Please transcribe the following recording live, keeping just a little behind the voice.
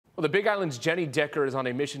Well, the Big Island's Jenny Decker is on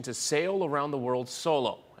a mission to sail around the world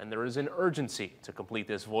solo, and there is an urgency to complete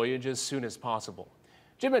this voyage as soon as possible.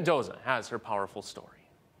 Jim Mendoza has her powerful story.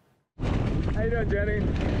 How you doing, Jenny?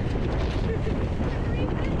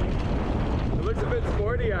 It looks a bit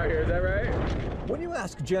sporty out here, is that right? When you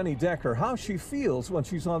ask Jenny Decker how she feels when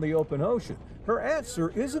she's on the open ocean, her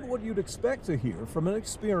answer isn't what you'd expect to hear from an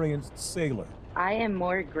experienced sailor. I am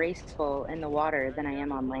more graceful in the water than I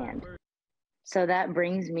am on land. So that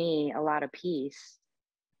brings me a lot of peace.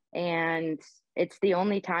 And it's the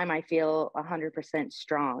only time I feel 100%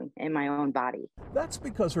 strong in my own body. That's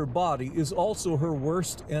because her body is also her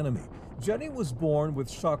worst enemy. Jenny was born with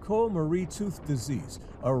Charcot-Marie-Tooth disease,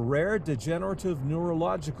 a rare degenerative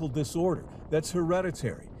neurological disorder that's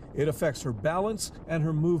hereditary. It affects her balance and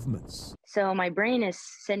her movements. So my brain is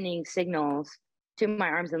sending signals to my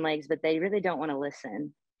arms and legs, but they really don't want to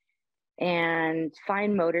listen. And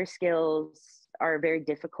fine motor skills are very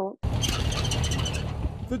difficult.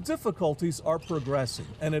 The difficulties are progressing,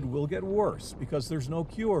 and it will get worse because there's no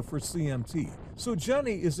cure for CMT. So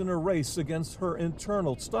Jenny is in a race against her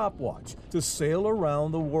internal stopwatch to sail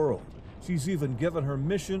around the world. She's even given her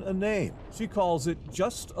mission a name. She calls it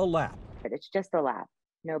Just a Lap. It's just a lap.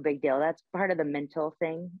 No big deal. That's part of the mental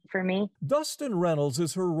thing for me. Dustin Reynolds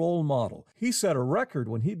is her role model. He set a record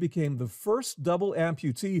when he became the first double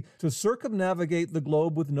amputee to circumnavigate the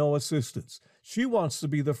globe with no assistance. She wants to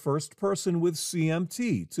be the first person with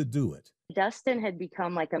CMT to do it. Dustin had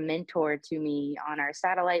become like a mentor to me on our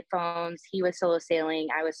satellite phones. He was solo sailing.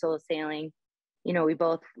 I was solo sailing. You know, we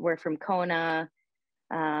both were from Kona.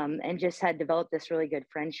 And just had developed this really good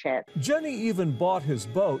friendship. Jenny even bought his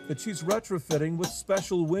boat that she's retrofitting with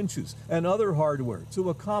special winches and other hardware to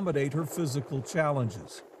accommodate her physical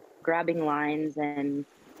challenges. Grabbing lines and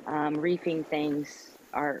reefing things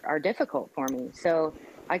are difficult for me. So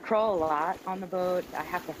I crawl a lot on the boat. I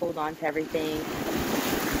have to hold on to everything.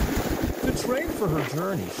 To train for her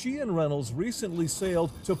journey, she and Reynolds recently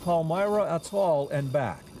sailed to Palmyra Atoll and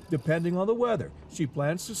back. Depending on the weather, she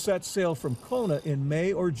plans to set sail from Kona in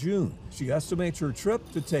May or June. She estimates her trip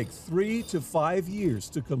to take 3 to 5 years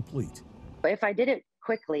to complete. If I did it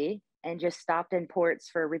quickly and just stopped in ports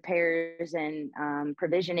for repairs and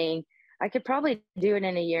provisioning, I could probably do it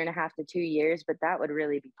in 1.5 to 2 years, but that would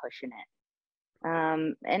really be pushing it.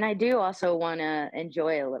 And I do also want to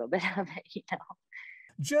enjoy a little bit of it, you know.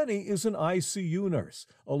 Jenny is an ICU nurse.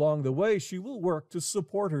 Along the way, she will work to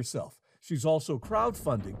support herself. She's also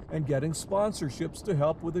crowdfunding and getting sponsorships to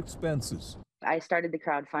help with expenses. I started the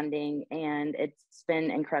crowdfunding, and it's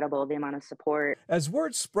been incredible, the amount of support. As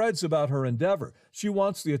word spreads about her endeavor, she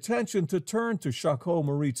wants the attention to turn to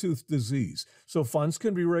Charcot-Marie-Tooth disease so funds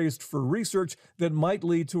can be raised for research that might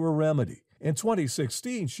lead to a remedy. In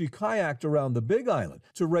 2016, she kayaked around the Big Island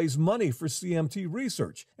to raise money for CMT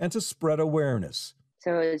research and to spread awareness.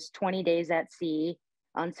 So it was 20 days at sea,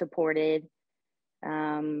 unsupported.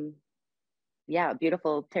 Yeah,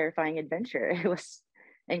 beautiful, terrifying adventure. It was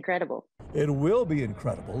incredible. It will be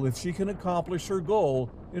incredible if she can accomplish her goal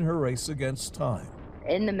in her race against time.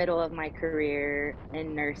 In the middle of my career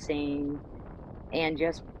in nursing and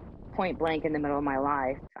just point blank in the middle of my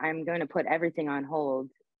life, I'm going to put everything on hold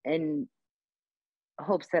in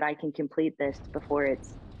hopes that I can complete this before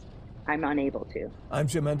I'm unable to. I'm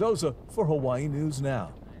Jim Mendoza for Hawaii News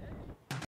Now.